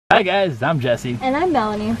Hi guys, I'm Jesse. And I'm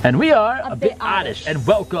Melanie. And we are a bit oddish. And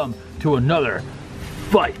welcome to another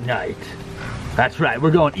fight night. That's right,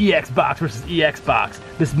 we're going EX box versus EX box.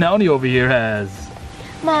 This Melanie over here has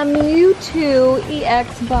my MEWTWO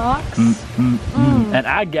EX box. And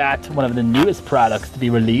I got one of the newest products to be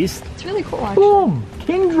released. It's really cool actually. Boom!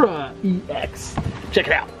 KINGDRA EX. Check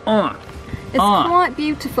it out. It's quite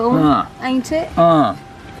beautiful, ain't it?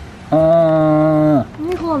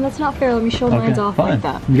 Hold on, that's not fair. Let me show mine off fine. like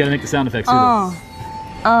that. You gotta make the sound effects too. Alright.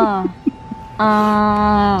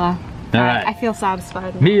 I feel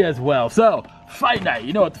satisfied. Me as well. So, fight night.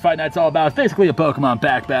 You know what the fight night's all about. It's basically a Pokemon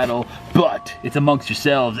pack battle, but it's amongst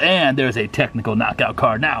yourselves, and there's a technical knockout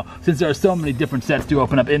card. Now, since there are so many different sets to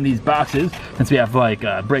open up in these boxes, since we have like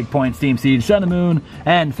Breakpoint, Steam Siege, Sun and Moon,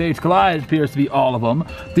 and Fates Collide, it appears to be all of them.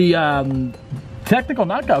 The technical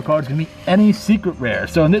knockout cards can be any secret rare.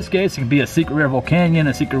 So in this case, it can be a secret rare Volcanion,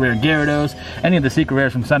 a secret rare Gyarados, any of the secret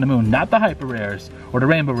rares from Sun and Moon, not the hyper rares or the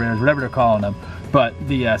rainbow rares, whatever they're calling them, but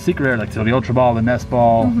the secret rare, like so the Ultra Ball, the Nest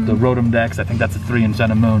Ball, the Rotom Dex. I think that's a 3 in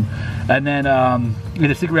Sun and Moon, and then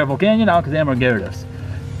either secret rare Volcanion, Alakazam, or Gyarados.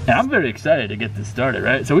 And I'm very excited to get this started.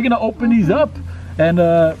 Right, so we're gonna open these up and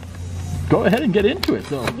go ahead and get into it.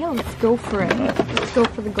 So yeah, let's go for it. Let's go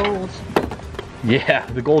for the gold. Yeah,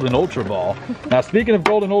 the Golden Ultra Ball. Now, speaking of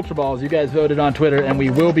Golden Ultra Balls, you guys voted on Twitter, and we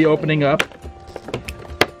will be opening up.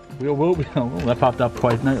 Oh, that popped up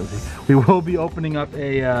quite nicely. We will be opening up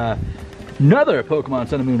a another Pokemon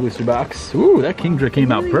Sun and Moon booster box. Ooh, that KINGDRA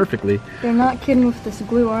came out perfectly. They're not kidding with this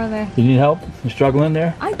glue, are they? You need help? You struggling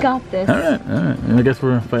there? I got this. All right. And I guess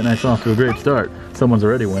we're fighting nights off to a great start. Someone's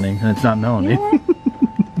already winning, and it's not Melanie.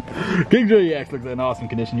 KINGDRA EX looks like an awesome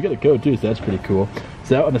condition. You got a code too, so that's pretty cool.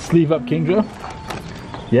 So on the sleeve up KINGDRA.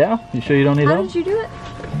 Yeah? You sure you don't need help? How did you do it?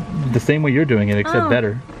 The same way you're doing it, except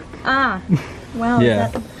better. Wow. Yeah.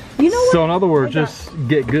 You know what? So in other words, just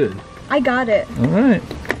get good. I got it. Alright.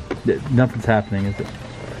 Nothing's happening, is it?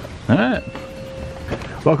 Alright.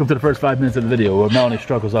 Welcome to the first 5 minutes of the video where Melanie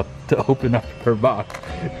struggles up to open up her box.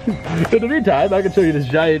 In the meantime, I can show you this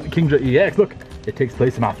giant KINGDRA EX. Look. It takes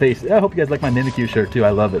place in my face. I hope you guys like my MEWTWO shirt too. I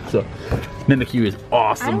love it. So, MEWTWO is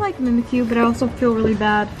awesome. I like MEWTWO, but I also feel really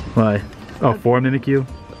bad. Why? Oh, for MEWTWO?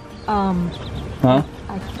 Huh?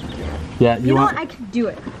 Yeah, you know what? I can do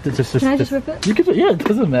it. Can I just rip it? You can. Yeah, it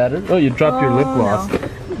doesn't matter. Oh, you dropped your lip gloss. No.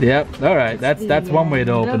 Yep. All right. That's one way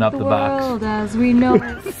to open up the box. As we know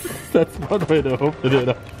it. That's one way to open it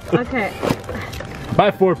up. Okay. My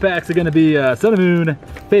 4 packs are going to be Sun and Moon,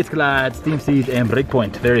 Fates Collide, Steam Siege, and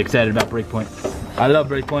Breakpoint. Very excited about Breakpoint. I love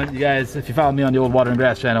Breakpoint. You guys, if you follow me on the old Water and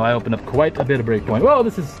Grass channel, I open up quite a bit of Breakpoint. Well,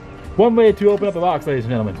 this is one way to open up a box, ladies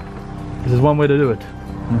and gentlemen. This is one way to do it.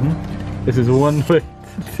 This is one way to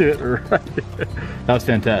do it right. That was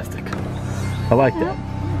fantastic. I like that.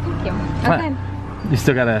 Thank you. Okay. You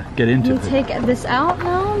still got to get into it. Take this out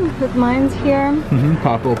now. Put mine's here.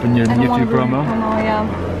 Pop open your MEWTWO promo. Yeah.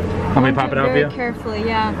 Let me pop it out for you? Very carefully,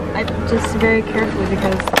 yeah. Just very carefully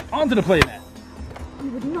because... Onto the playmat.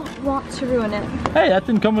 You would not want to ruin it. Hey, that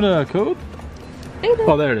didn't come with a code? Either.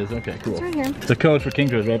 Oh, there it is. Okay, cool. It's right here. The code for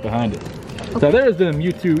KINGDRA is right behind it. Okay. So there's the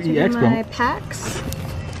MEWTWO EX promo. My packs.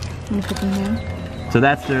 Let me put them here. So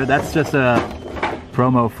that's just a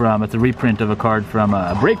promo from, it's a reprint of a card from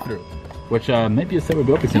Breakthrough, which maybe a set would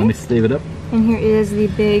be open. Let me save it up. And here is the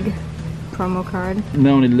big promo card.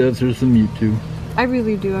 Melanie loves her some MEWTWO. I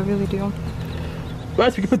really do, I really do.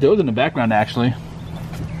 But we can put those in the background actually.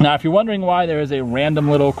 Now if you're wondering why there is a random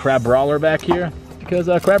little Crabrawler back here, because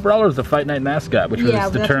Crabrawler is the Fight Night mascot, which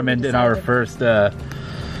was determined in our first, I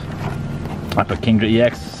put KINGDRA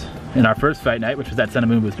EX in our first Fight Night, which was that Sun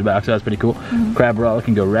and Moon booster box, so that was pretty cool. Crabrawler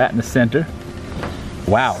can go right in the center.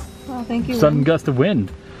 Wow. Oh, thank you. Sudden gust of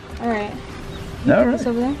wind. Alright. Can you put this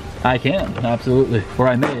over there? I can, absolutely, or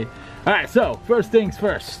I may. Alright, so first things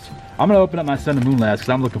first. I'm going to open up my Sun and Moon last because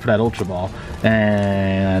I'm looking for that Ultra Ball.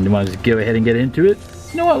 And you want to just go ahead and get into it?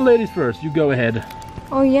 You know what, ladies first, you go ahead.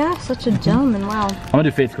 Oh yeah, such a gentleman, wow. I'm going to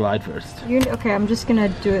do Fates Collide first. Okay, I'm just going to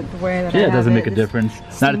do it the way that I have it doesn't make a difference.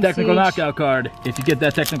 Now the technical Siege. Knockout card, if you get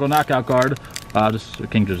that technical knockout card,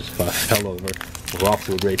 KINGDRA just fell over. We're off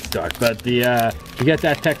to a great start. But the you get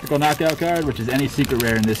that technical knockout card, which is any secret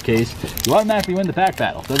rare in this case, you automatically win the pack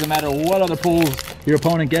battle. Doesn't matter what other pulls your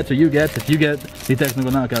opponent gets or you get. If you get the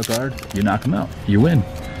technical knockout card, you knock them out. You win.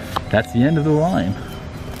 That's the end of the line.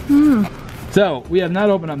 So we have not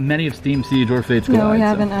opened up many of Steam Siege or Fates Collide. No, we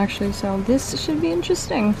haven't actually. So this should be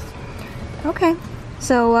interesting. Okay.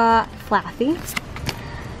 So Flaffy.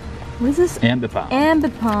 What is this? Ambipom.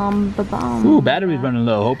 Ambipom. Ooh, battery's running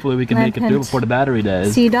low. Hopefully we can make it through before the battery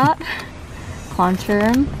dies. C-Dot.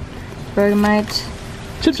 Haunter. Bergamite.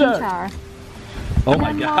 Chimchar. Oh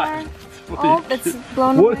my god. Oh, it's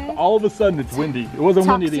blown away. All of a sudden it's windy. It wasn't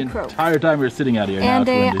windy the entire time we were sitting out here. And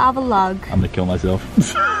now it's windy. Avalug. I'm gonna kill myself.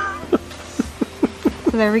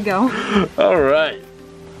 So there we go. Alright.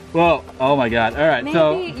 Well, oh my god. Alright,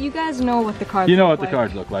 so you guys know what the cards you know what the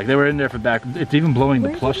cards look like. They were in there for back. It's even blowing the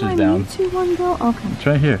plushes down. Where did my MEWTWO one go? Okay. It's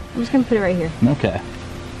right here. I'm just gonna put it right here. Okay.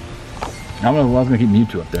 I was gonna keep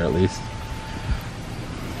MEWTWO up there at least.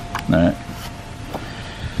 Alright.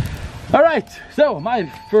 Alright, so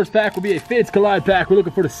my first pack will be a Fates Collide pack. We're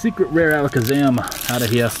looking for the secret rare Alakazam out of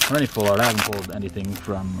here. Or any full art. I haven't pulled anything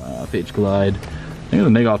from Fates Collide. I think there's a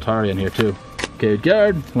Mega Altari in here too. Okay,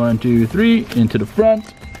 guard. 1, 2, 3. Into the front.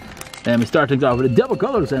 And we start things off with a double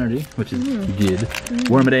colorless energy, which is good.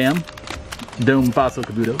 Wormadam. Dome Fossil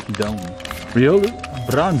Kabuto. Dome. Riolu.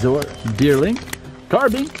 Bronzor. Deerling.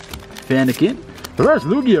 Carbink. Fanakin. Reverse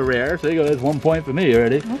Lugia rare, so there you go, that's 1 point for me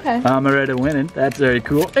already. Okay. I'm already winning, that's very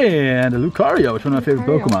cool. And a Lucario, which is one of my favorite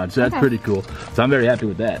Pokemon, so that's pretty cool. So I'm very happy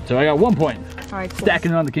with that. So I got 1 point. Alright, cool.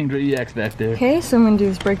 Stacking it on the KINGDRA EX back there. Okay, so I'm gonna do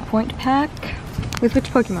this Breakpoint pack. With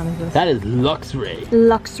which Pokemon is this? That is Luxray.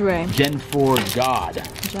 Luxray. Gen 4 God.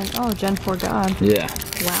 Gen 4 God. Yeah.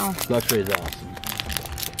 Wow. Luxray is awesome.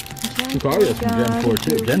 Lucario's from Gen 4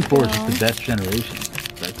 too. Gen 4 is just the best generation.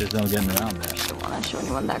 Like there's no getting around that. I don't want to show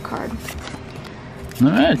anyone that card.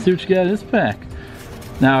 Alright, see what you got in this pack.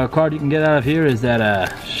 Now, a card you can get out of here is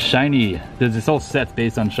that shiny. There's this whole set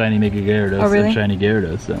based on shiny Mega Gyarados and shiny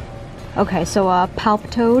Gyarados. So. Okay, so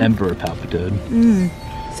Palpitoad. Emperor Palpitoad.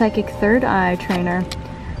 Psychic Third Eye Trainer.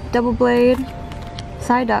 Double Blade.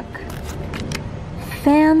 Psyduck.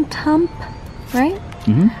 Phantump, right?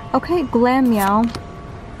 Okay, Glameow.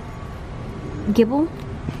 Gibble.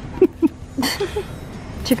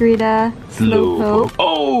 Chikorita, Slowpoke.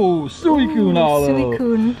 Oh, Suicune all over.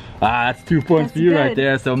 Suicune. Ah, that's 2 points for you right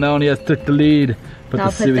there. So Melanie has took the lead.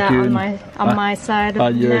 I'll put that on my side of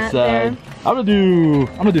on your that side. There. I'm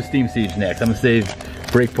gonna do Steam Siege next. I'm gonna save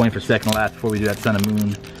Breakpoint for second last before we do that Sun and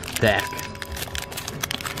Moon pack.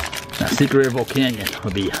 Now Secret Rare Volcanion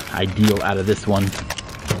would be ideal out of this one.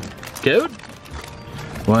 Code.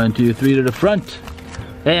 1, 2, 3 to the front.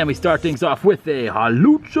 And we start things off with a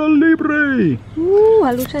Halucha Libre. Ooh,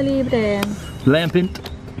 Halucha Libre. Lampint,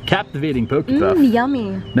 captivating Pokepuff.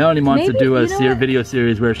 Yummy. Melanie wants to do a video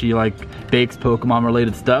series where she like bakes Pokemon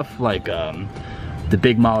related stuff, like the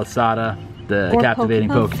Big Malasada, the captivating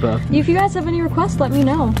Pokepuff. If you guys have any requests, let me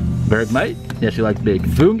know. Bergmite, yeah, she likes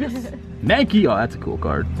bacon. Foongus, Mankey, oh that's a cool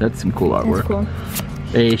card. That's some cool artwork. That's cool.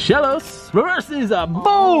 A Shellos reverses a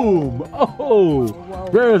boom! Oh!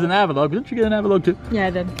 Rare as an Avalug. Didn't you get an Avalug too? Yeah, I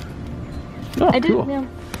did. Oh, I did, cool. yeah.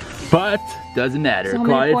 But, doesn't matter. So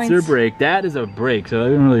Quiets or break. That is a break, so I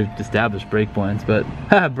didn't really establish break points, but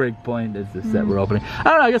break point is the set we're opening. I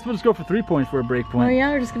don't know, I guess we'll just go for 3 points for a break point. Oh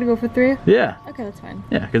yeah, we're just gonna go for 3? Yeah. Okay, that's fine.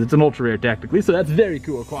 Yeah, because it's an ultra rare tactically, so that's very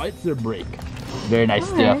cool. Quiets or break. Very nice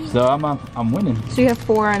stuff. So I'm winning. So you have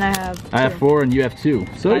 4 and I have 2. I have 4 and you have 2.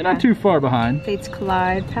 So you're not too far behind. Fates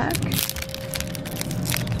Collide pack.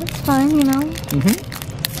 That's fine, you know.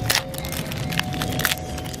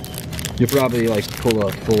 You'll probably like pull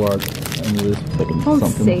a full art and this fucking Don't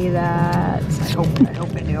something. say that. I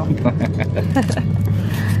hope I do.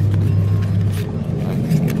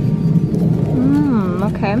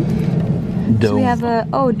 Okay. Dome. So we have a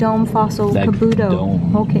Dome Fossil Like Kabuto.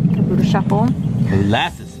 Dome. Okay, Kabuto Shuffle.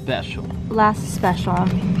 Last is special. Last is special.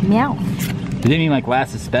 Meow. Did you mean like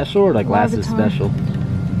last is special or like last is special?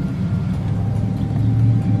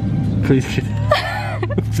 Please,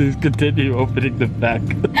 please continue opening the pack.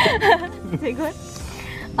 Take one.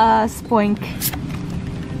 Spoink.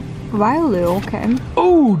 Riolu, okay.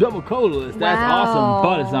 Oh, double colorless. That's Wow. awesome,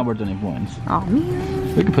 but it's not worth any points. Oh,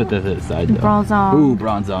 man. We can put that aside though. Bronzong. Ooh,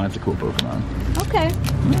 Bronzong. That's a cool Pokemon. Okay,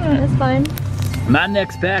 that's fine. My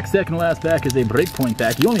next pack, second to last pack, is a Breakpoint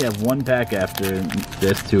pack. You only have 1 pack after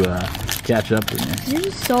this to catch up with me. You're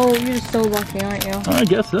just so lucky, aren't you? I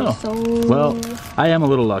guess so. Well, I am a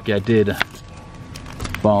little lucky. I did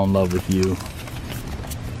fall in love with you.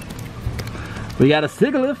 We got a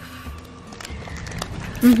Sigilyph.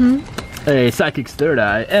 A Psychic's Third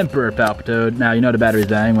Eye, Emperor Palpitoad. Now you know the battery's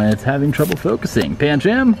dying when it's having trouble focusing.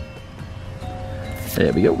 Pancham.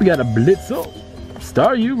 There we go. We got a Blitzel.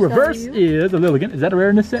 Staryu. Reverse is a Lilligant. Is that a rare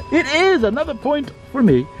in this set? It is! Another point for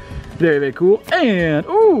me. Very, very cool. And,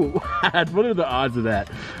 ooh! What are the odds of that?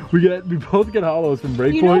 We both get hollows from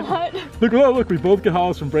Breakpoint. You know what? Look, we both get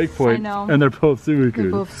hollows from Breakpoint. I know. And they're both Suicune. They're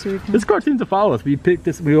both Suicune. This card seems to follow us. We picked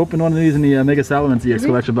this, we opened one of these in the Mega Salamence EX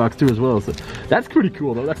collection box too as well. So that's pretty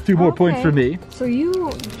cool though. That's 2 more points for me. So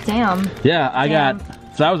you, damn. Yeah, I got,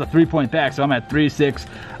 so that was a 3-point pack, so I'm at 3, 6.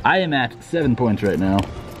 I am at 7 points right now.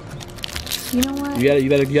 You know what? You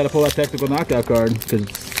gotta pull that technical knockout card because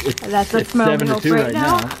That's it's my 7 only to hope 2 right right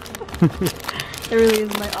now. now. That really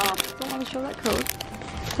is my. Oh, don't want to show that code.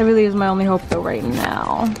 That really is my only hope though right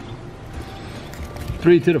now.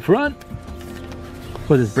 3 to the front.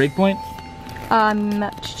 What is this, break point?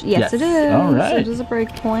 Yes, it is. All right. It is a break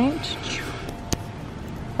point.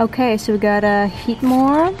 Okay, so we got a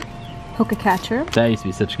Heatmore, Pokecatcher. That used to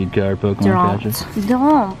be such a good card, Pokemon Catcher.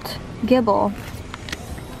 Don't. Gibble.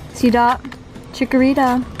 Seedot,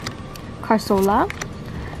 Chikorita, Carsola,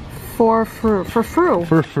 Furfru,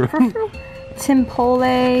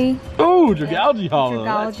 Timpole. Oh, Dragalge Hollow.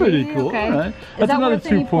 That's pretty cool. Okay. All right. Is That's that another worth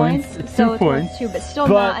 2 any points. points? It's So 2 it's points. worth 2, but still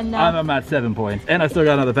But not enough. I'm at 7 points, and I still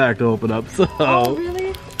got another pack to open up. So Oh,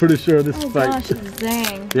 really? pretty sure this Oh fight. gosh,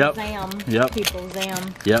 zang. Yep. Zam. Yep. People,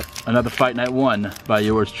 zam. Yep, another Fight Night 1 by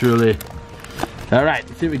yours truly. All right,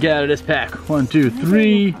 let's see what we got out of this pack. 1, 2,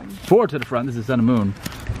 3, 4 to the front. This is Sun and Moon.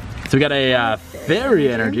 So we got a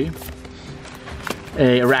Fairy Energy,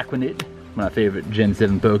 a Araquanid, my favorite Gen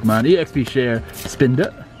 7 Pokemon, EXP Share,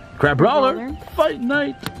 Spinda, Crabrawler, Fight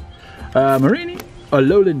Night, Marini, a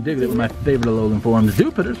Alolan Diglett, one of my favorite Alolan forms,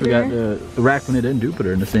 Dupiter. So we got Araquanid and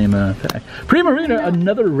Dupiter in the same pack. Primarina,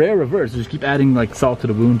 another rare reverse. Just keep adding like salt to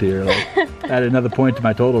the wound here. Like, add another point to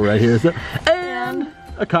my total right here. So, and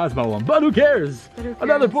a Cosmo one, but who cares?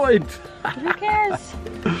 Another point. Who cares?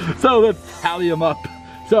 So let's tally them up.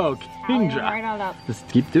 So Kingdra, Right just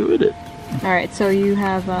keep doing it. All right, so you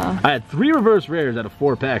have. I had 3 reverse rares out of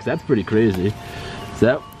 4 packs. That's pretty crazy.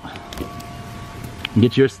 So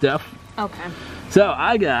get your stuff. Okay. So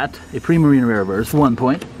I got a Primarina rare reverse, 1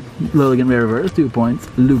 point. Lilligant rare reverse, 2 points.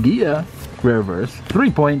 Lugia rare reverse, 3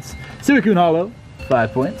 points. Suicune Hollow,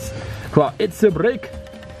 5 points. Claw It's a Break,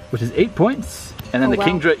 which is 8 points. And then the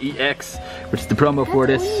Kingdra EX, which is the promo for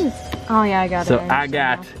this. Oh yeah, I got it. So I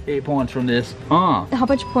got 8 points from this. How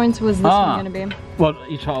much points was this one gonna be? Well,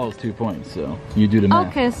 each hollow is 2 points, so you do the math.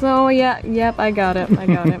 Okay, so yep, I got it. I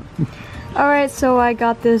got it. All right, so I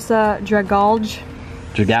got this Dragalge,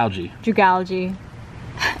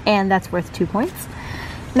 and that's worth 2 points.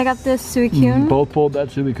 And I got this Suicune. Both pulled that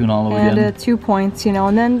Suicune Hollow again. And 2 points, you know,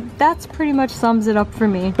 and then that's pretty much sums it up for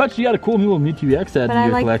me. But you got a cool little Mewtwo EX added to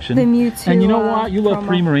your collection. The Mewtwo, and you know what? You love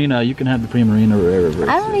Primarina. You can have the Primarina rare reverse.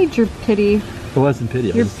 I don't need your pity. It wasn't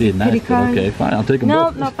pity. I was just being nice. But okay, fine. I'll take them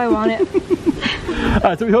both. Nope, I want it.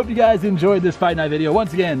 Alright, so we hope you guys enjoyed this Fight Night video.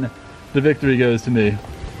 Once again, the victory goes to me.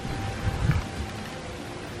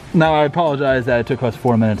 Now, I apologize that it took us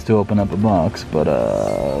 4 minutes to open up a box, but,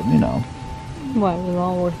 you know. What, it was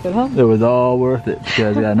all worth it, huh? It was all worth it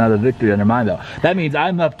because we got another victory under my belt. That means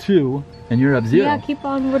I'm up 2 and you're up 0. Yeah, keep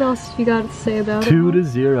on. What else you got to say about it? 2 to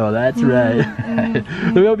 0, that's right.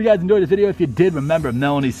 So we hope you guys enjoyed this video. If you did, remember,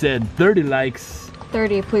 Melanie said 30 likes.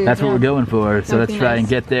 30, please. That's what we're going for. So let's try and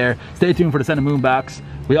get there. Stay tuned for the Sun and Moon box.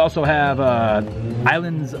 We also have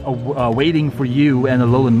Islands Waiting for You and the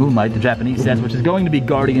Alolan Moonlight, the Japanese sets, which is going to be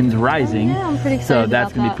Guardians Rising. Yeah, I'm pretty excited. So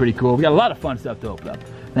that's going to be pretty cool. We got a lot of fun stuff to open up.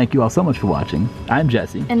 Thank you all so much for watching. I'm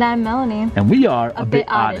Jesse. And I'm Melanie. And we are a bit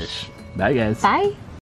oddish. Bye, guys. Bye.